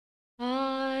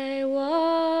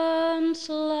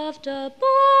loved a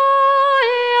boy,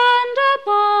 and a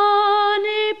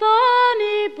bonny,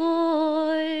 bonny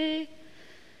boy,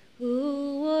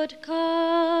 who would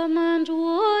come and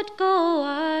would go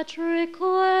at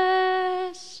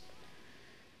request.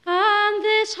 And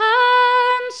this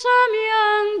handsome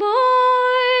young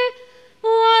boy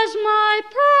was my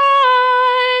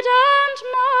pride and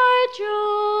my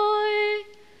joy,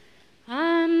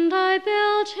 and I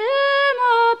built him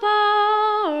a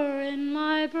bower in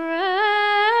my breast,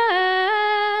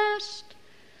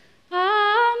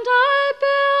 and I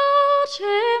built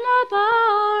him a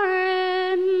bower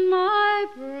in my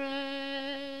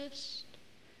breast.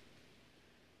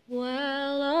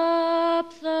 Well,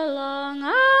 up the long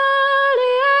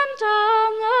alley and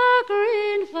down the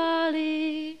green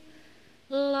valley,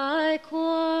 like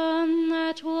one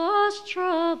that was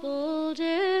troubled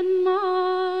in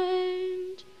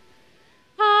mind,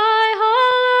 I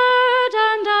hollered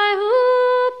and I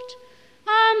hooped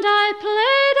and I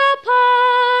played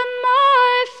upon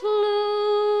my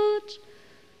flute,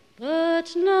 but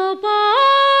no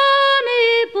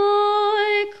bonny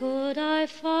boy could I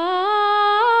find,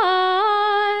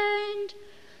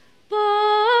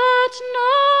 but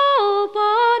no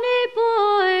bonny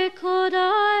boy could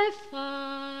I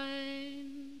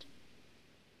find.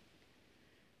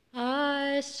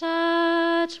 I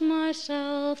sat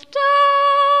myself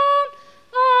down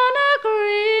on a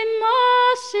green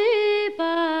mossy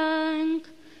bank,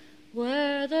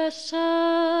 where the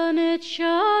sun it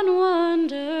shone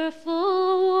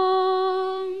wonderful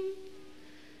warm.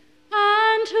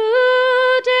 And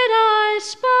who did I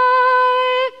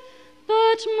spy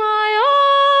but my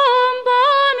own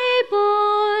bonny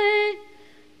boy,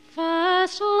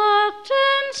 fast locked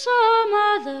in some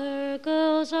other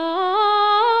girl's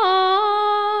arms,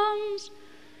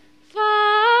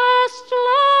 fast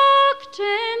locked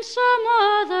in some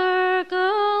other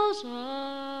girl's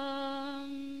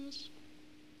arms.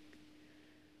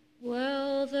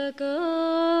 Well, the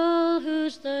girl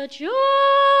who's the joy